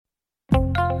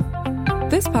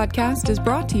This podcast is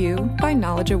brought to you by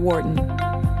Knowledge at Wharton.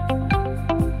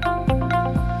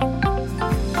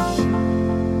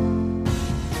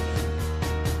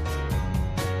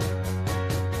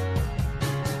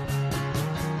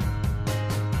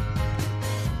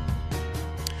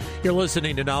 You're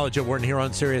listening to Knowledge at Wharton here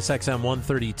on Sirius XM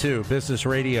 132, Business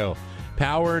Radio,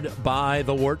 powered by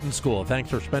the Wharton School. Thanks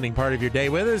for spending part of your day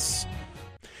with us.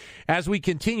 As we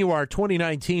continue our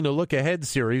 2019 Look Ahead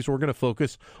series, we're going to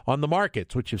focus on the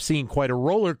markets, which have seen quite a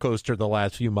roller coaster the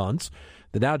last few months.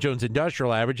 The Dow Jones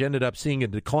Industrial Average ended up seeing a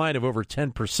decline of over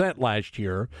 10% last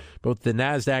year. Both the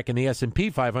NASDAQ and the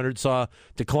S&P 500 saw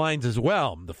declines as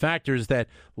well. The factors that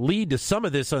lead to some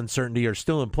of this uncertainty are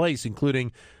still in place,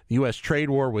 including the U.S. trade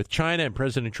war with China and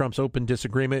President Trump's open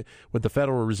disagreement with the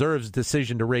Federal Reserve's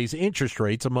decision to raise interest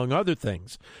rates, among other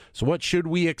things. So what should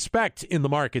we expect in the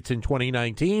markets in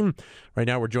 2019? Right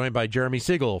now we're joined by Jeremy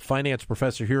Siegel, finance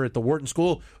professor here at the Wharton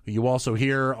School, who you also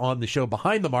hear on the show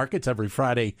Behind the Markets every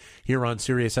Friday here on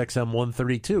Sirius XM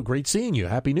 132. Great seeing you.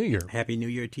 Happy New Year. Happy New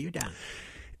Year to you, Don.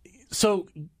 So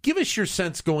give us your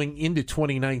sense going into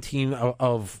 2019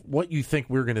 of what you think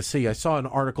we're going to see. I saw an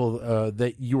article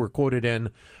that you were quoted in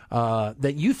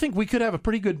that you think we could have a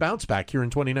pretty good bounce back here in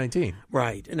 2019.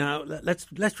 Right. Now,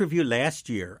 let's review last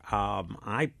year.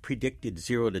 I predicted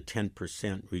 0 to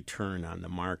 10% return on the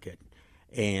market.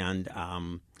 And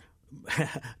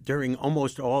during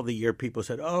almost all the year, people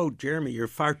said, oh, Jeremy, you're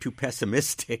far too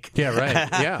pessimistic. Yeah, right.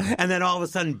 Yeah. And then all of a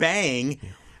sudden, bang.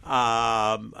 Yeah.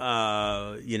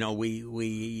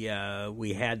 We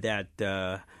had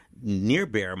that near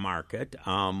bear market.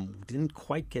 Didn't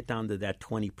quite get down to that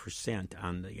 20%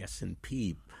 on the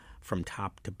S&P from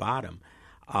top to bottom.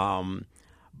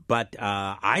 But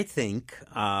I think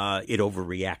it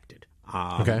overreacted.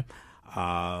 Okay.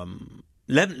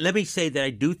 Let me say that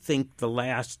I do think the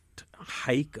last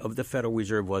hike of the Federal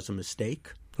Reserve was a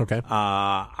mistake. Okay.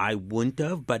 I wouldn't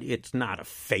have, but it's not a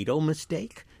fatal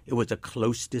mistake. It was a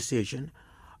close decision.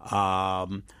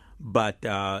 But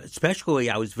especially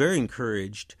I was very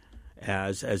encouraged,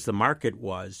 as the market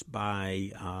was,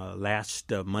 by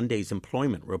last Monday's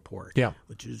employment report,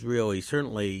 which is really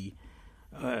certainly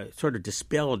sort of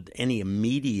dispelled any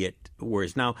immediate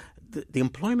worries. Now, the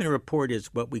employment report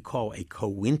is what we call a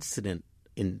coincident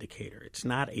indicator. It's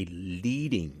not a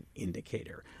leading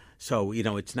indicator. So,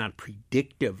 it's not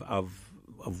predictive of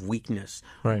weakness,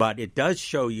 right. But it does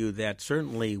show you that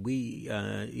certainly we,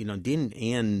 didn't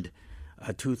end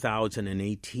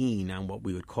 2018 on what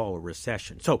we would call a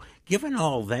recession. So, given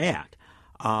all that,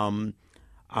 the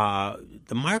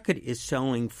market is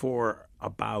selling for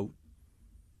about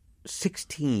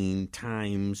 16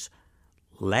 times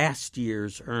last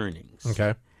year's earnings.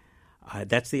 Okay,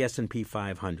 that's the S&P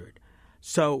 500.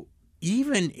 So,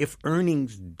 even if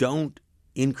earnings don't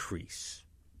increase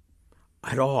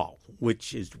at all,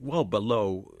 which is well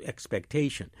below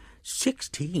expectation,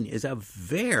 16 is a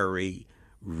very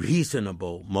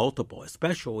reasonable multiple,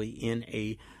 especially in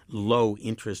a low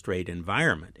interest rate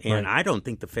environment. And right. I don't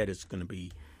think the Fed is going to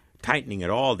be tightening at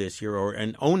all this year,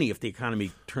 and only if the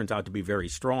economy turns out to be very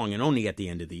strong, and only at the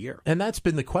end of the year. And that's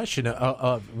been the question.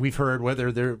 We've heard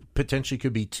whether there potentially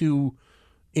could be 2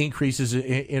 increases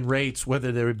in rates,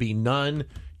 whether there would be none.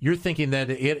 You're thinking that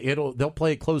they'll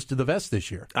play it close to the vest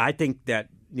this year. I think that,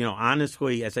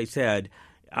 honestly, as I said,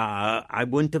 I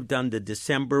wouldn't have done the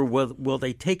December. Will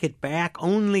they take it back?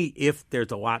 Only if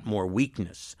there's a lot more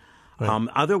weakness. Right.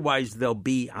 Otherwise, they'll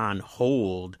be on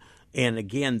hold. And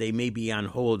again, they may be on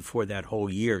hold for that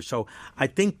whole year. So I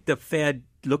think the Fed,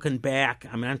 looking back,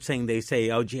 I'm saying they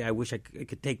say, oh, gee, I wish I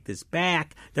could take this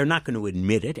back. They're not going to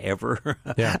admit it ever.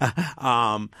 Yeah.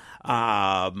 But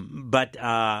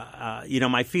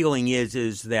my feeling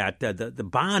is that the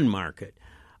bond market,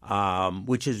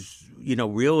 which is,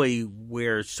 really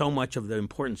where so much of the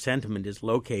important sentiment is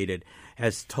located,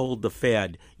 has told the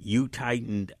Fed, you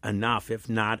tightened enough, if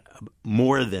not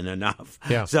more than enough.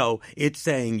 Yeah. So it's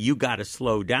saying you got to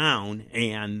slow down,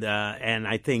 and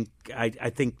I think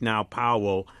now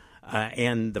Powell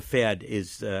and the Fed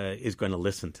is going to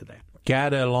listen to that.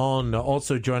 Gad Elon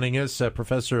also joining us,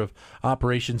 professor of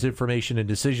operations, information, and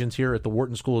decisions here at the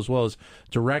Wharton School, as well as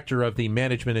director of the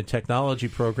Management and Technology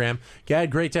Program.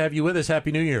 Gad, great to have you with us.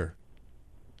 Happy New Year.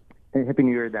 Hey, Happy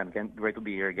New Year, Dan. Great to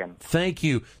be here again. Thank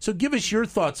you. So give us your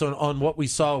thoughts on what we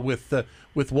saw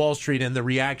with Wall Street and the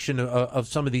reaction of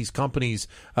some of these companies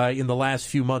in the last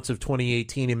few months of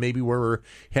 2018 and maybe where we're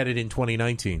headed in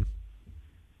 2019.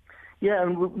 Yeah,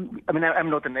 I'm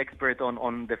not an expert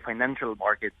on the financial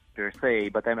market per se,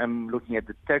 but I'm looking at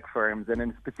the tech firms, and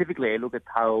then specifically I look at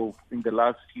how in the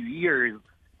last few years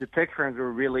the tech firms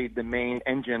were really the main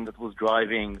engine that was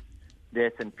driving the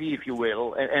S&P, if you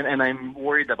will, and I'm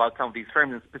worried about some of these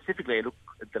firms, and specifically I look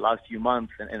at the last few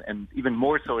months and even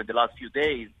more so in the last few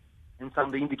days, and some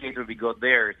of the indicators we got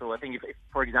there. So I think, if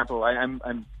for example,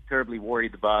 I'm terribly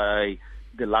worried by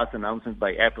the last announcement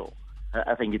by Apple.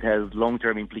 I think it has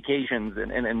long-term implications,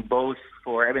 and both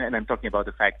for, and I'm talking about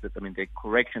the fact that, the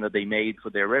correction that they made for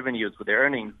their revenues, for their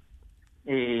earnings,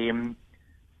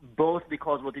 both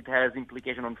because what it has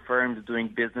implication on firms doing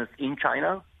business in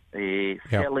China,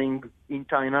 selling in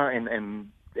China, and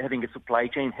having a supply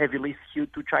chain heavily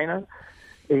skewed to China,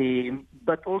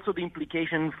 but also the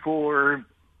implication for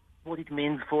what it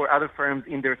means for other firms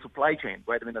in their supply chain,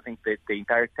 right? I think that the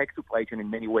entire tech supply chain in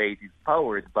many ways is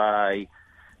powered by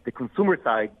the consumer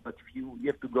side, but if you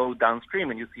have to go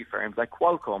downstream and you see firms like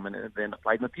Qualcomm and then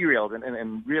Applied Materials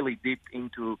and really deep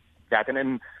into that.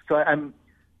 And so I'm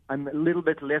a little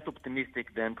bit less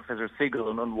optimistic than Professor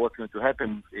Siegel on what's going to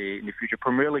happen in the future,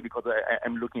 primarily because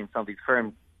I'm looking at some of these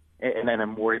firms and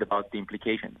I'm worried about the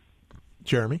implications.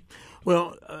 Jeremy?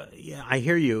 Well, I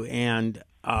hear you, and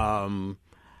I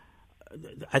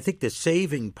think the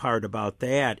saving part about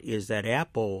that is that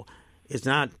Apple is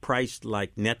not priced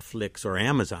like Netflix or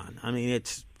Amazon.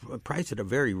 It's priced at a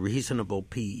very reasonable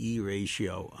PE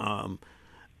ratio.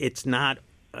 It's not.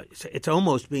 It's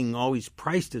almost being always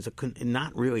priced as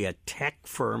not really a tech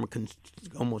firm,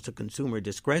 almost a consumer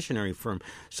discretionary firm.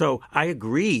 So I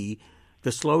agree, the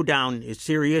slowdown is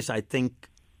serious. I think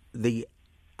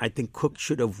Cook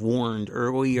should have warned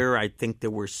earlier. I think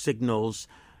there were signals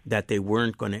that they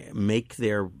weren't going to make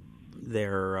their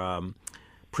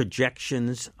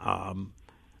projections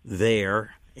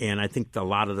there, and I think a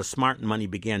lot of the smart money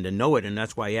began to know it, and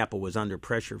that's why Apple was under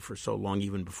pressure for so long,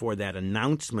 even before that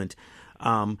announcement.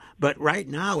 But right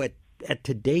now, at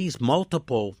today's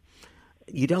multiple,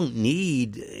 you don't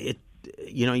need it.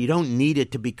 You don't need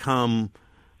it to become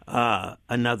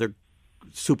another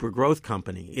super growth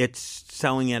company. It's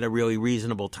selling at a really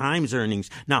reasonable times earnings.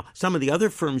 Now, some of the other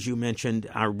firms you mentioned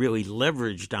are really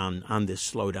leveraged on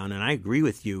this slowdown, and I agree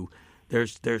with you.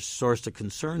 There's source of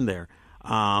concern there.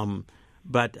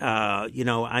 But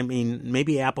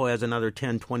maybe Apple has another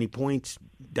 10, 20 points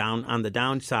down on the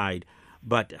downside.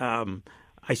 But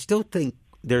I still think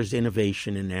there's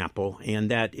innovation in Apple, and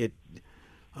that it.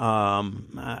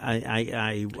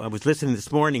 I was listening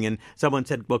this morning, and someone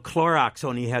said, "Well, Clorox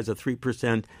only has a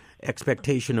 3%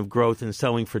 expectation of growth and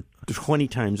selling for 20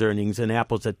 times earnings, and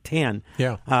Apple's at 10."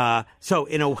 Yeah. So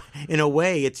in a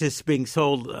way, it's just being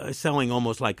selling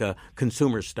almost like a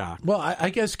consumer stock. Well, I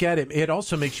guess, Gad, it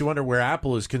also makes you wonder where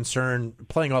Apple is concerned,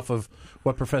 playing off of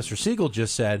what Professor Siegel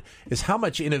just said, is how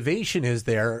much innovation is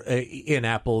there in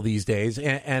Apple these days.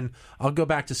 And I'll go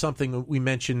back to something we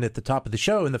mentioned at the top of the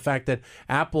show, and the fact that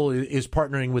Apple is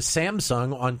partnering with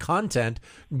Samsung on content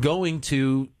going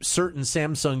to certain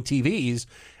Samsung TVs.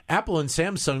 Apple and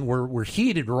Samsung were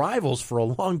heated rivals for a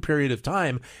long period of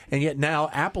time, and yet now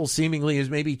Apple seemingly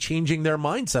is maybe changing their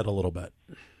mindset a little bit.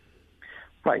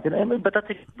 Right, but that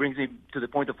brings me to the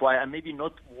point of why I'm maybe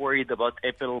not worried about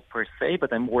Apple per se,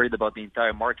 but I'm worried about the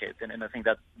entire market. And I think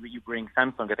that you bring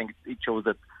Samsung, I think it shows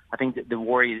that I think the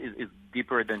worry is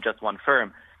deeper than just one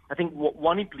firm. I think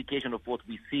one implication of what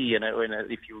we see, and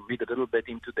if you read a little bit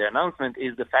into the announcement,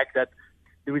 is the fact that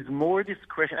there is more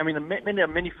discretion. There are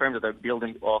many firms that are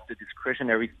building off the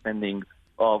discretionary spending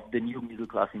of the new middle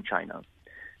class in China.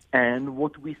 And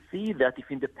what we see that if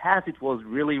in the past it was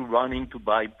really running to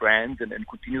buy brands and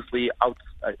continuously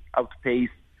outpace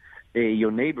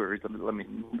your neighbors,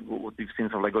 what we've seen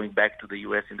sort of going back to the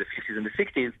U.S. in the 50s and the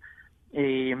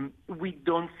 60s, we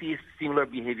don't see similar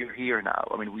behavior here now.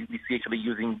 We see actually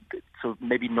so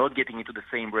maybe not getting into the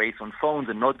same race on phones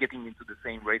and not getting into the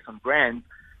same race on brands,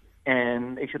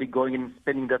 and actually going and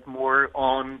spending that more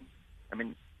on,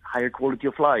 higher quality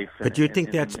of life. But do you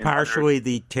think that's partially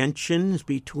the tensions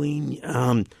between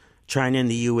China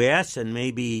and the U.S. and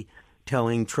maybe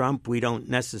telling Trump we don't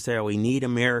necessarily need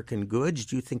American goods?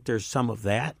 Do you think there's some of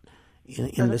that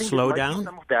in the slowdown?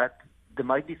 Some of that. There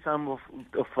might be some of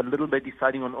a little bit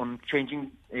deciding on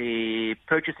changing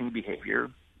purchasing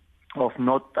behavior. Of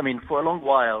not, for a long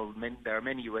while, there are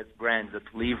many U.S. brands that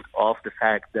lived off the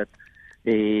fact that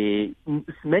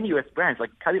many U.S. brands, like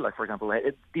Cadillac, for example,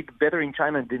 it did better in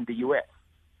China than the U.S.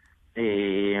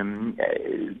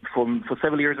 For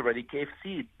several years already,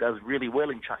 KFC does really well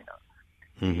in China.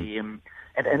 Mm-hmm.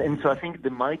 And so I think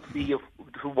there might be,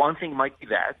 one thing might be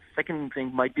that. Second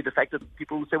thing might be the fact that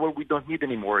people will say, well, we don't need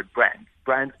any more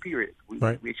brands, period. We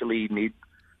actually need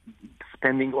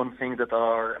spending on things that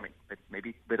are,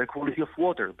 maybe better quality of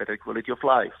water, better quality of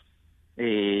life.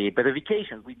 Better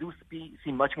vacations. We do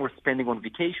see much more spending on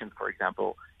vacations, for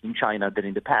example, in China than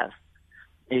in the past.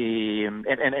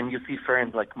 And you see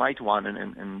firms like Meituan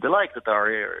and the like that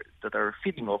are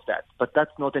feeding off that. But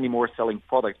that's not anymore selling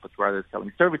products, but rather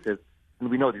selling services. And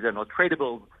we know these are not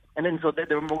tradable. And then so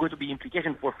there are more going to be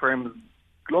implications for firms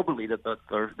globally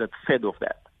that fed off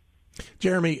that.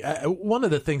 Jeremy, one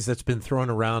of the things that's been thrown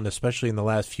around, especially in the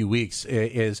last few weeks,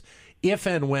 is if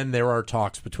and when there are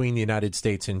talks between the United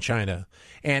States and China,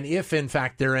 and if, in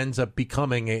fact, there ends up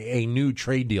becoming a new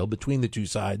trade deal between the two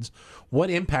sides, what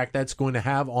impact that's going to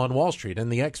have on Wall Street. And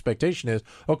the expectation is,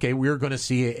 okay, we're going to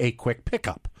see a quick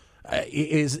pickup.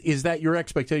 Is that your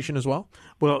expectation as well?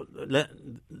 Well,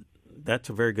 that's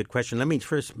a very good question. Let me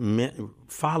first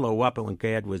follow up on what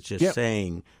Gad was just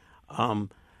saying. A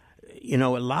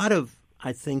lot of,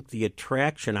 I think, the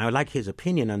attraction, I would like his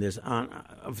opinion on this,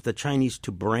 of the Chinese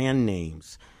to brand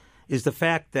names, is the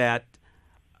fact that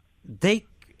they,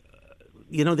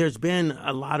 there's been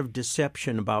a lot of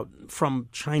deception from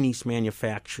Chinese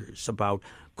manufacturers about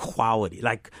quality,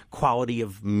 like quality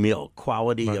of milk,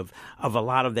 quality of a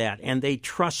lot of that. And they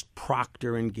trust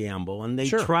Procter & Gamble, and they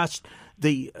trust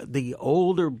the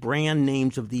older brand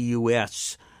names of the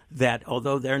U.S. that,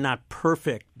 although they're not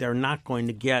perfect, they're not going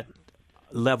to get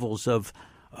levels of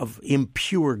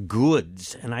impure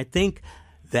goods. And I think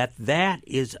that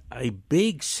is a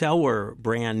big seller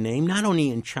brand name, not only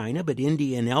in China, but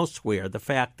India and elsewhere. The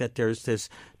fact that there's this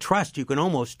trust, you can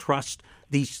almost trust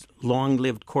these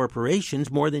long-lived corporations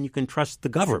more than you can trust the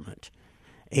government.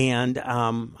 And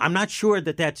I'm not sure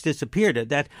that that's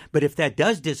disappeared. But if that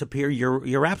does disappear,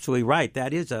 you're absolutely right.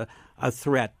 That is a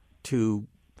threat to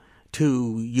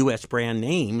U.S. brand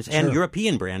names and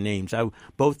European brand names.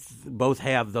 Both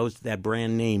have that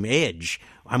brand name edge.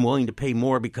 I'm willing to pay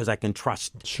more because I can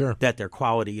trust that their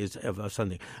quality is of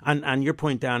something. On your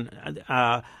point, Don,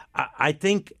 I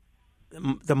think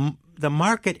the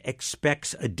market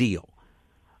expects a deal.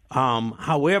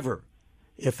 However,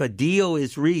 if a deal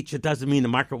is reached, it doesn't mean the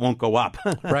market won't go up.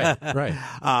 Right.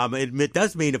 It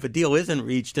does mean if a deal isn't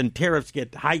reached and tariffs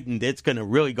get heightened, it's going to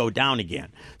really go down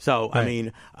again. So, I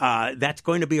mean, that's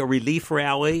going to be a relief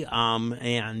rally.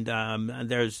 And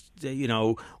there's,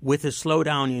 with a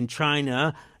slowdown in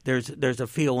China, there's a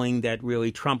feeling that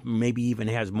really Trump maybe even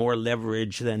has more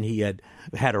leverage than he had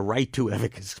a right to have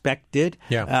expected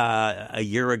a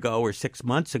year ago or 6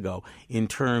 months ago in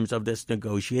terms of this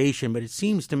negotiation. But it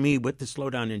seems to me with the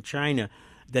slowdown in China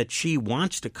that she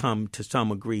wants to come to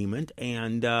some agreement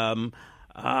and that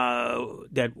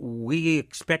we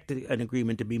expect an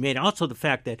agreement to be made. Also the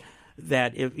fact that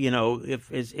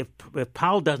if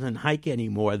Powell doesn't hike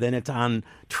anymore, then it's on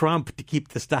Trump to keep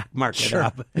the stock market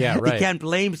up. Yeah, right. He can't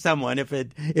blame someone if he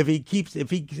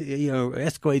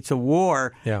escalates a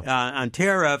war on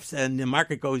tariffs and the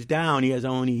market goes down. He has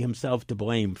only himself to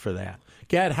blame for that.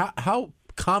 Gad, how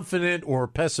confident or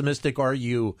pessimistic are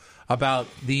you about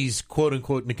these quote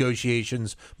unquote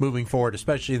negotiations moving forward,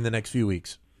 especially in the next few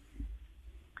weeks?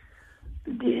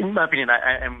 In my opinion,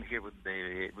 I am here with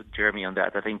Jeremy on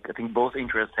that. I think both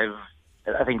interests have,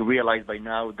 realized by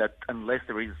now that unless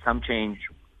there is some change,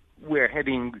 we're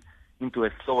heading into a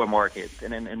slower market,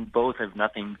 and both have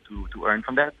nothing to earn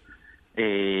from that.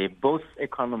 Both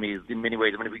economies, in many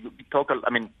ways, when we talk,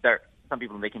 there are some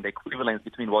people making the equivalence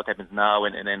between what happens now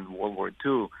and then World War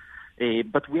II.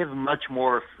 But we have much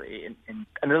more, and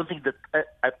I don't think that,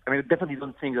 I definitely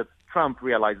don't think that Trump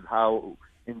realizes how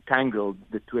entangled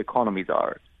the two economies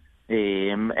are.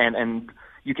 And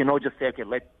you cannot just say, okay,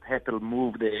 let Apple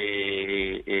move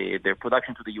their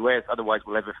production to the U.S., otherwise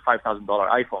we'll have a $5,000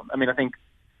 iPhone. I think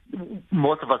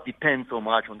most of us depend so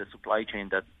much on the supply chain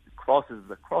that crosses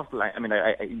across the line.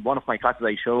 In one of my classes,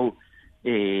 I show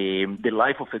the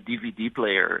life of a DVD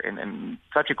player, and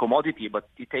such a commodity, but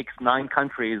it takes 9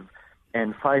 countries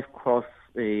and 5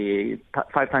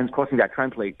 times crossing the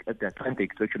Atlantic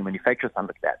to actually manufacture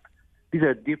something like that. These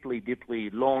are deeply, deeply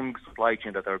long supply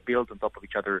chains that are built on top of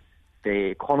each other.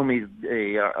 The economies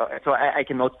so I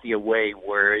cannot see a way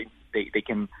where they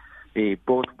can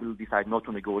both will decide not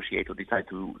to negotiate or decide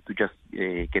to just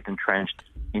get entrenched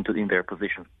in their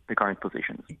positions, the current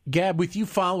positions. Gab, with you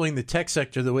following the tech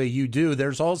sector the way you do,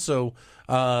 there's also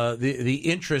the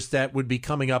interest that would be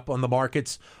coming up on the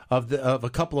markets of a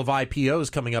couple of IPOs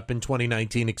coming up in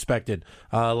 2019 expected,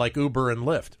 like Uber and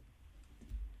Lyft.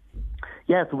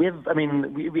 Yes, we have.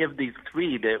 We have these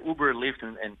 3: the Uber, Lyft,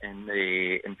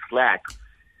 and Slack,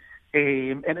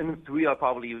 and 3 are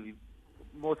probably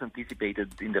most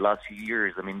anticipated in the last few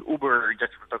years. Uber.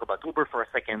 Just to talk about Uber for a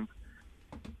second,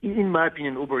 in my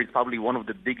opinion, Uber is probably one of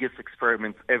the biggest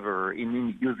experiments ever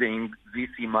in using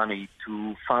VC money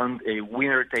to fund a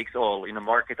winner takes all in a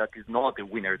market that is not a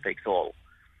winner takes all,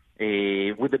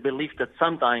 with the belief that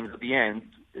sometimes at the end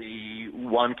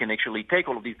one can actually take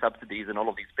all of these subsidies and all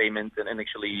of these payments and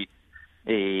actually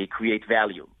create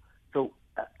value. So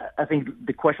I think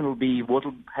the question will be what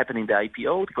will happen in the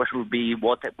IPO. The question will be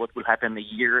what will happen a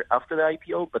year after the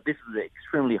IPO. But this is an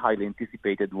extremely highly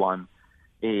anticipated one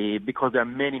because there are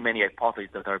many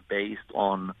hypotheses that are based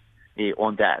on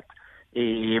that.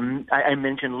 I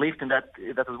mentioned Lyft and that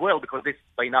as well because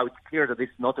by now it's clear that this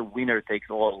is not a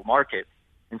winner-takes-all market.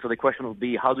 And so the question will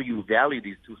be, how do you value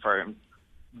these two firms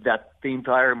that the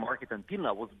entire market until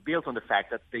now was built on the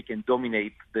fact that they can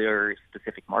dominate their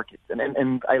specific markets?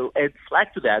 And I'll add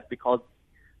Slack to that because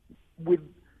with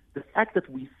the fact that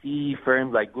we see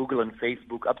firms like Google and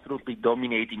Facebook absolutely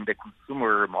dominating the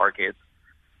consumer market,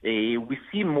 we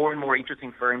see more and more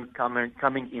interesting firms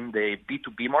coming in the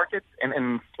B2B market,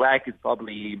 and Slack is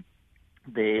probably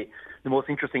the most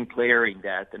interesting player in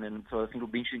that. And so I think it'll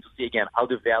be interesting to see again how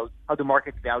the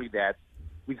markets value that.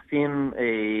 We've seen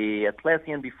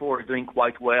Atlassian before doing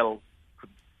quite well,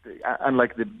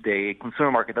 unlike the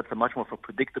consumer market. That's a much more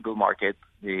predictable market,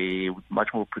 with much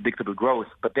more predictable growth.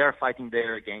 But they are fighting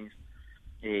there against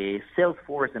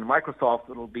Salesforce and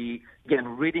Microsoft. It'll be,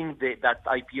 again, reading that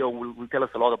IPO will tell us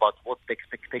a lot about what's the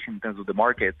expectation in terms of the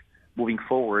market moving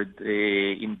forward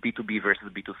in B2B versus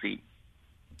B2C.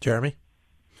 Jeremy?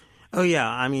 Oh, yeah.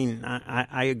 I mean,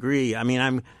 I agree. I mean,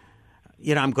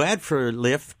 I'm glad for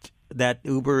Lyft that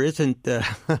Uber isn't a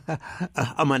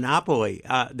monopoly.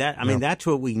 That's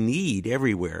what we need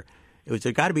everywhere. There's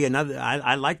got to be another.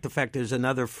 I like the fact there's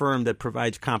another firm that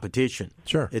provides competition.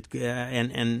 Sure.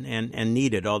 And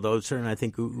needed. Although certainly I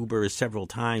think Uber is several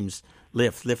times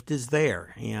Lyft. Lyft is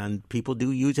there, and people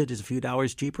do use it. It's a few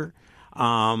dollars cheaper.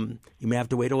 You may have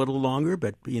to wait a little longer,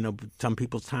 but some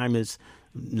people's time is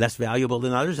less valuable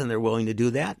than others, and they're willing to do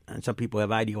that. And some people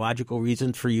have ideological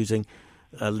reasons for using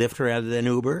Lyft rather than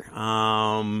Uber.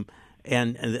 I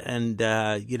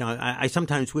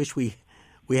sometimes wish we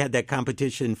had that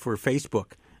competition for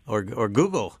Facebook or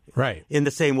Google, right? In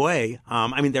the same way.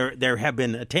 There have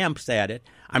been attempts at it.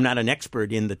 I'm not an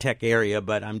expert in the tech area,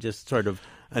 but I'm just sort of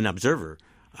an observer.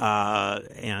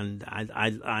 And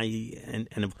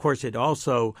of course, it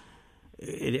also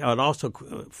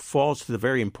falls to the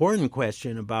very important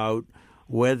question about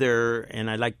whether, and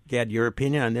I'd like to get your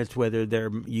opinion on this, whether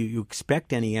you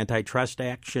expect any antitrust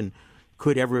action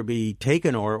could ever be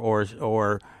taken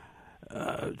or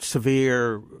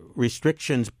severe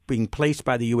restrictions being placed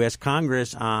by the U.S.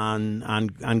 Congress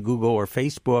on Google or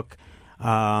Facebook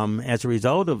as a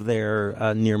result of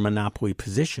their near monopoly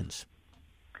positions.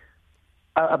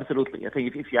 Absolutely. I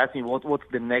think if you ask me what's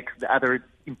the other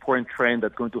important trend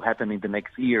that's going to happen in the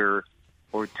next year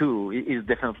or two, is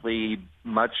definitely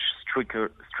much stricter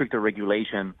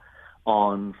regulation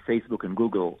on Facebook and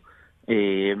Google.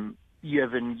 You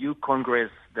have a new Congress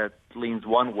that leans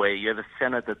one way. You have a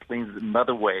Senate that leans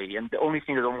another way. And the only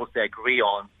thing that almost they agree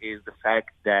on is the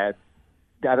fact that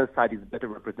the other side is better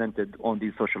represented on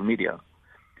these social media.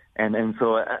 And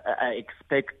so I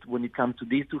expect when it comes to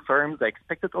these two firms, I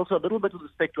expect it also a little bit with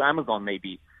respect to Amazon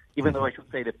maybe, even though I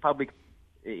should say the public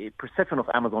perception of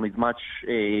Amazon is much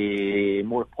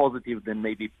more positive than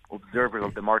maybe observers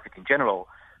of the market in general.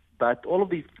 But all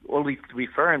these three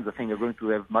firms, I think, are going to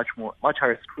have much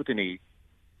higher scrutiny.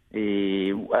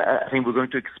 I think we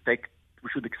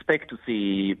should expect to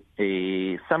see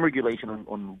some regulation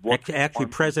on what. Actually,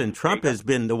 President Trump has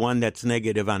been the one that's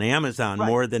negative on Amazon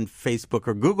more than Facebook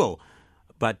or Google.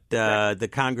 But the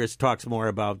Congress talks more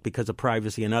about, because of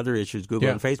privacy and other issues, Google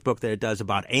and Facebook, than it does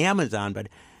about Amazon. But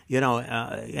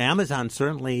Amazon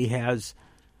certainly has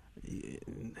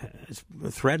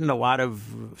threatened a lot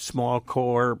of small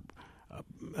core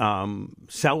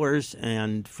sellers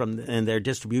and their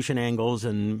distribution angles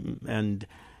and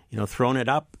thrown it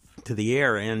up to the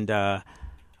air and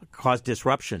caused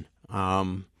disruption.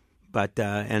 But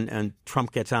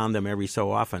Trump gets on them every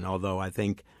so often. Although I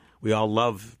think we all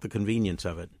love the convenience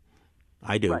of it.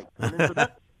 I do. Right.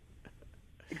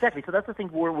 Exactly. So that's the thing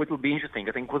where it will be interesting.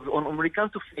 I think when it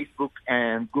comes to Facebook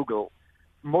and Google,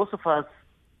 most of us,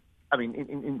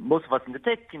 most of us in the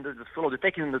tech industry, follow the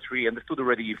tech industry, understood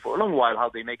already for a long while how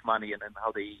they make money and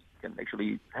how they can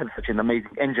actually have such an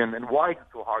amazing engine and why it's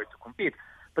so hard to compete.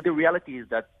 But the reality is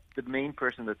that the main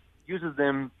person that uses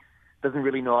them doesn't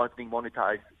really know how it's being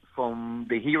monetized. From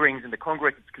the hearings in the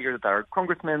Congress, it's clear that our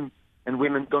congressmen and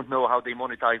women don't know how they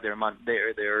monetize their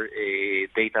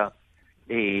data.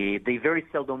 They very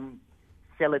seldom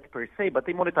sell it per se, but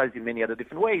they monetize in many other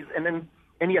different ways. And then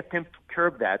any attempt to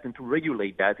curb that and to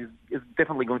regulate that is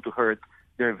definitely going to hurt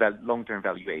their long-term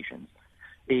valuations.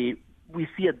 We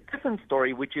see a different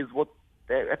story, which is what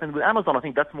happened with Amazon. I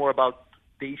think that's more about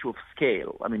the issue of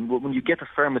scale. I mean, when you get a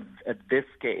firm at this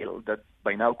scale that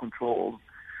by now controls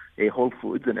Whole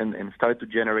Foods and start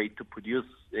to produce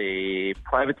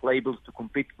private labels to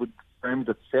compete with firms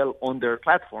that sell on their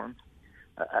platform,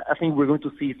 I think we're going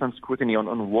to see some scrutiny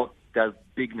on what does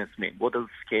bigness mean, what does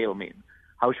scale mean,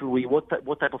 what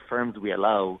type of firms we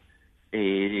allow,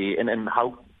 and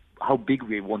how big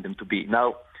we want them to be.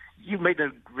 Now, you made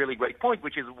a really great point,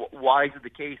 which is why is it the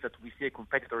case that we see a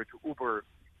competitor to Uber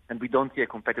and we don't see a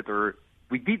competitor?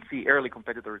 We did see early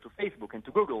competitor to Facebook and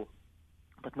to Google,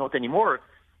 but not anymore.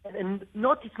 And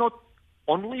it's not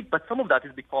only, but some of that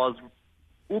is because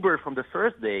Uber from the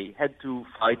first day had to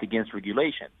fight against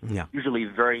regulation, usually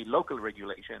very local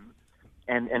regulation.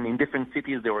 And in different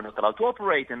cities, they were not allowed to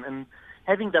operate. And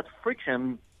having that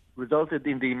friction resulted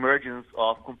in the emergence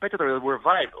of competitors that were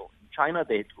viable. In China,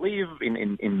 they had to leave.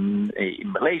 In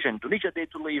Malaysia, Indonesia, they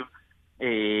had to leave.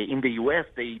 In the U.S.,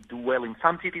 they do well in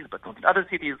some cities, but not in other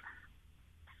cities.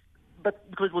 But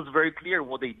because it was very clear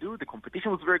what they do, the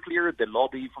competition was very clear, the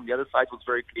lobby from the other side was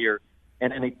very clear,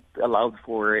 and it allowed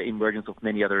for emergence of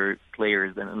many other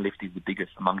players, and Lyft is the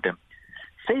biggest among them.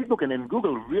 Facebook and then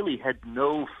Google really had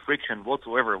no friction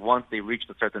whatsoever once they reached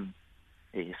a certain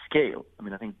scale. I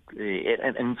mean, I think,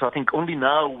 and so I think only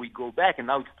now we go back, and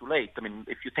now it's too late. I mean,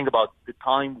 if you think about the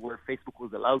time where Facebook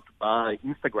was allowed to buy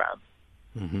Instagram,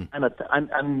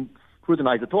 and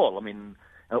scrutinize at all, I mean,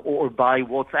 or buy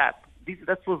WhatsApp. These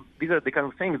are the kind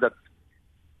of things that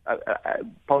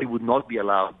probably would not be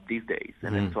allowed these days.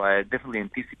 And so I definitely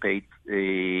anticipate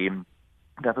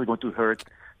that is going to hurt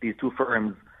these two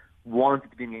firms once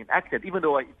it's being enacted, even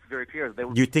though it's very clear.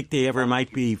 Do you think they ever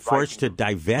might be forced to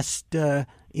divest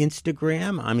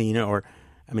Instagram? I mean,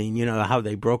 you know how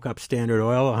they broke up Standard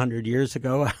Oil 100 years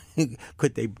ago?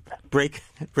 Could they break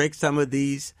some of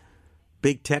these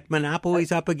big tech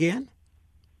monopolies up again?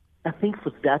 I think for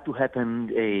that to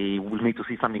happen, we'll need to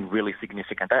see something really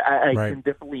significant. I can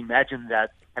definitely imagine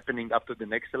that happening after the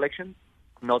next election,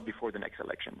 not before the next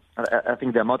election. I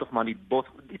think the amount of money,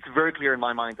 it's very clear in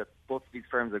my mind that both these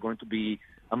firms are going to be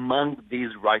among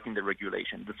these writing the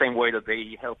regulation. The same way that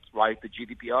they helped write the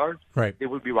GDPR, they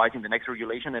will be writing the next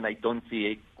regulation, and I don't see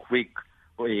a quick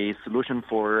solution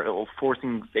for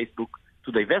forcing Facebook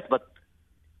to divest, but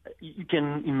you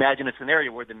can imagine a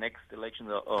scenario where the next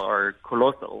elections are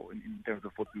colossal in terms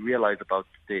of what we realize about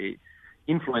the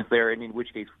influence there, and in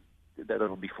which case that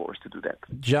will be forced to do that.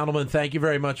 Gentlemen, thank you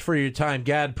very much for your time.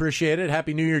 Gad, appreciate it.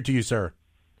 Happy New Year to you, sir.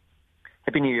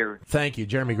 Happy New Year. Thank you.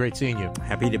 Jeremy, great seeing you.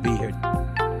 Happy to be here.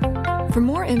 For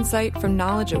more insight from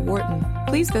Knowledge at Wharton,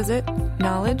 please visit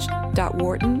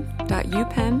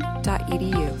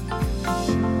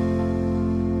knowledge.wharton.upenn.edu.